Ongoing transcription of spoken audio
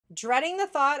Dreading the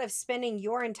thought of spending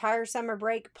your entire summer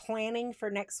break planning for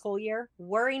next school year?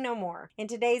 Worry no more. In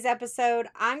today's episode,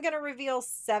 I'm going to reveal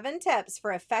 7 tips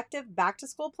for effective back to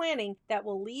school planning that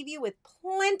will leave you with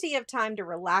plenty of time to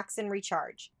relax and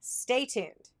recharge. Stay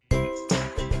tuned.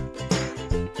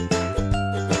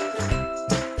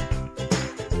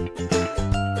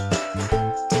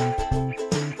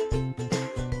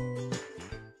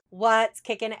 What's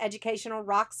kicking, educational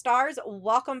rock stars?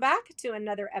 Welcome back to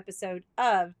another episode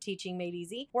of Teaching Made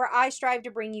Easy, where I strive to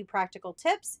bring you practical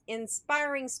tips,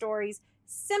 inspiring stories,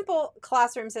 simple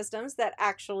classroom systems that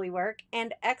actually work,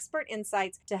 and expert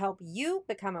insights to help you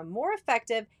become a more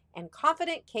effective and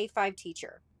confident K-5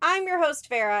 teacher. I'm your host,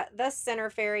 Farah, the Center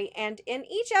Fairy, and in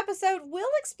each episode, we'll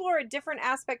explore a different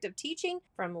aspect of teaching,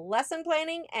 from lesson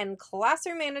planning and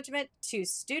classroom management to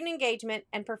student engagement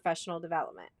and professional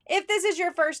development. If this is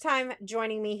your first time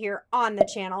joining me here on the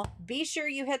channel, be sure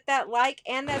you hit that like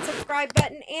and that subscribe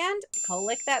button and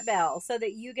click that bell so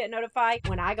that you get notified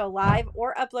when I go live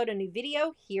or upload a new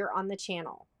video here on the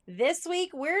channel. This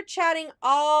week, we're chatting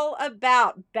all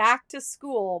about back to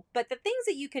school, but the things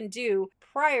that you can do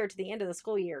prior to the end of the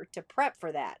school year to prep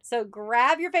for that. So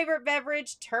grab your favorite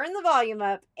beverage, turn the volume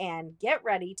up, and get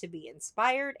ready to be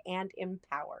inspired and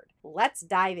empowered. Let's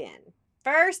dive in.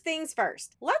 First things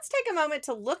first, let's take a moment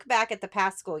to look back at the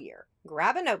past school year.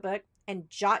 Grab a notebook and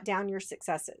jot down your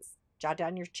successes. Jot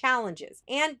down your challenges,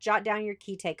 and jot down your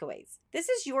key takeaways. This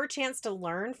is your chance to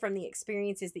learn from the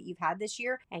experiences that you've had this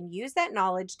year and use that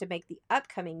knowledge to make the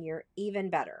upcoming year even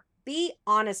better. Be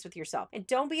honest with yourself and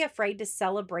don't be afraid to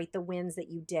celebrate the wins that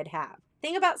you did have.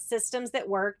 Think about systems that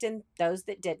worked and those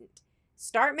that didn't.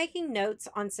 Start making notes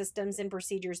on systems and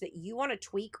procedures that you want to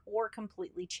tweak or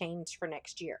completely change for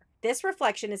next year. This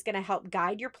reflection is going to help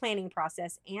guide your planning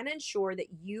process and ensure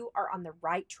that you are on the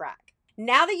right track.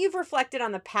 Now that you've reflected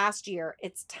on the past year,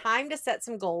 it's time to set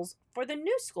some goals for the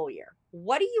new school year.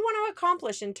 What do you want to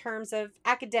accomplish in terms of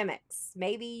academics?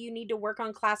 Maybe you need to work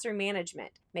on classroom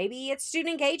management. Maybe it's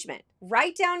student engagement.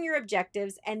 Write down your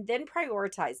objectives and then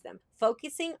prioritize them,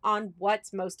 focusing on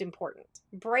what's most important.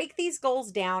 Break these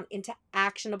goals down into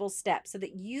actionable steps so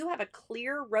that you have a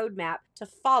clear roadmap to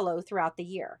follow throughout the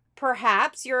year.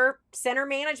 Perhaps your center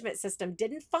management system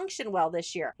didn't function well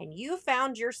this year and you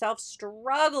found yourself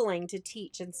struggling to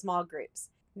teach in small groups.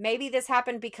 Maybe this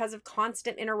happened because of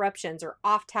constant interruptions or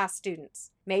off-task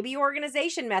students. Maybe your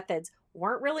organization methods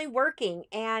weren't really working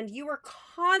and you were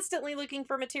constantly looking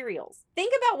for materials.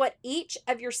 Think about what each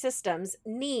of your systems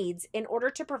needs in order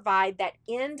to provide that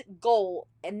end goal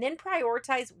and then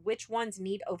prioritize which ones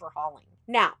need overhauling.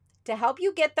 Now, to help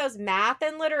you get those math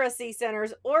and literacy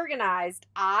centers organized,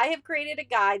 I have created a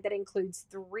guide that includes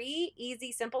 3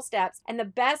 easy, simple steps, and the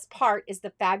best part is the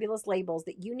fabulous labels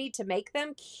that you need to make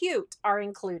them cute are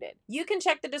included. You can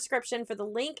check the description for the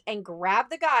link and grab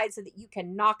the guide so that you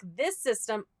can knock this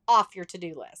system off your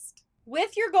to-do list.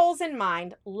 With your goals in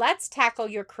mind, let's tackle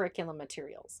your curriculum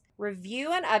materials.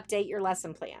 Review and update your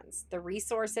lesson plans, the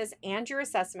resources, and your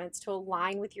assessments to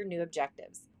align with your new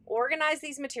objectives. Organize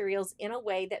these materials in a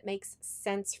way that makes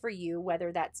sense for you,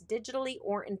 whether that's digitally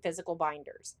or in physical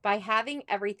binders. By having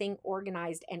everything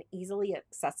organized and easily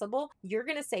accessible, you're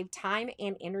going to save time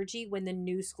and energy when the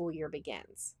new school year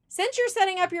begins. Since you're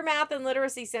setting up your math and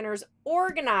literacy centers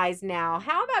organized now,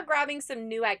 how about grabbing some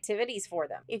new activities for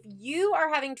them? If you are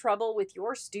having trouble with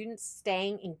your students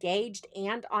staying engaged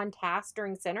and on task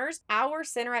during centers, our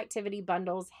center activity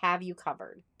bundles have you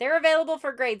covered. They're available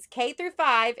for grades K through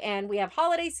 5, and we have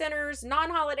holiday centers,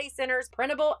 non-holiday centers,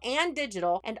 printable, and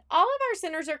digital, and all of our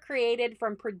centers are created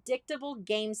from predictable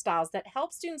game styles that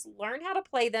help students learn how to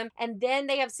play them, and then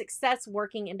they have success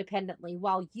working independently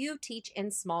while you teach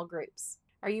in small groups.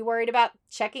 Are you worried about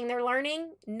checking their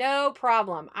learning? No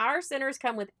problem. Our centers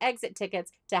come with exit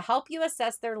tickets to help you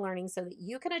assess their learning so that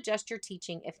you can adjust your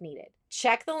teaching if needed.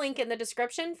 Check the link in the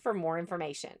description for more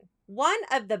information. One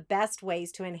of the best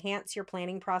ways to enhance your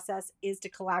planning process is to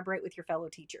collaborate with your fellow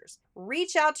teachers.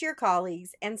 Reach out to your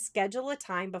colleagues and schedule a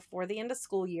time before the end of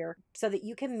school year so that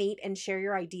you can meet and share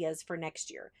your ideas for next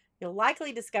year. You'll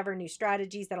likely discover new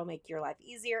strategies that'll make your life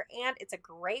easier, and it's a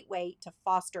great way to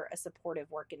foster a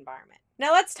supportive work environment.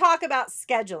 Now let's talk about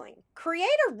scheduling. Create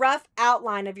a rough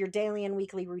outline of your daily and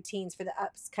weekly routines for the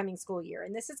upcoming school year,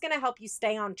 and this is going to help you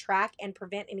stay on track and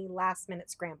prevent any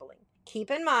last-minute scrambling. Keep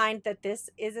in mind that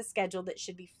this is a schedule that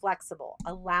should be flexible,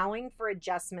 allowing for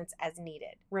adjustments as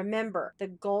needed. Remember, the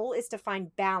goal is to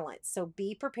find balance, so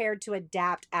be prepared to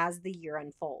adapt as the year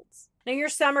unfolds. Now, your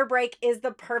summer break is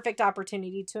the perfect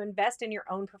opportunity to invest in your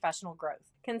own professional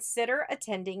growth. consider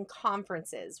attending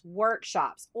conferences,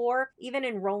 workshops, or even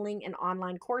enrolling in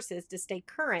online courses to stay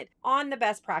current on the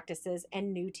best practices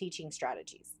and new teaching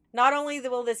strategies. Not only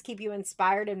will this keep you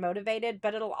inspired and motivated,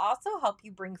 but it'll also help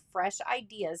you bring fresh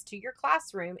ideas to your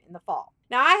classroom in the fall.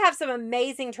 Now, I have some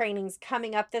amazing trainings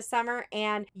coming up this summer,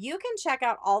 and you can check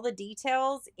out all the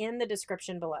details in the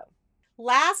description below.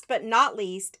 Last but not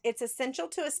least, it's essential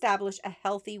to establish a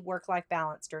healthy work-life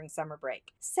balance during summer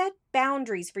break. Set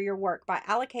boundaries for your work by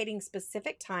allocating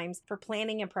specific times for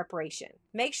planning and preparation.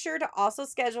 Make sure to also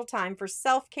schedule time for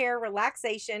self-care,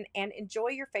 relaxation, and enjoy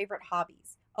your favorite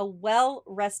hobbies. A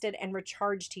well-rested and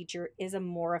recharged teacher is a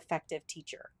more effective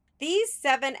teacher. These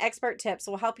 7 expert tips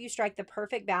will help you strike the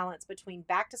perfect balance between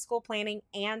back-to-school planning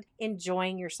and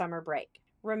enjoying your summer break.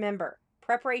 Remember,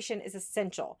 preparation is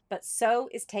essential, but so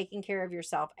is taking care of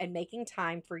yourself and making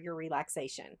time for your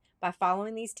relaxation. By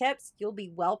following these tips, you'll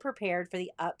be well prepared for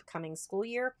the upcoming school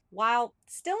year while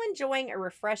still enjoying a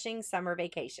refreshing summer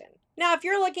vacation. Now, if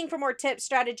you're looking for more tips,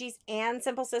 strategies, and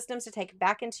simple systems to take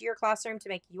back into your classroom to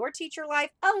make your teacher life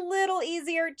a little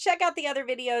easier, check out the other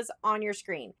videos on your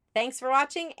screen. Thanks for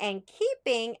watching and keep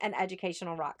being an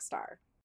educational rock star.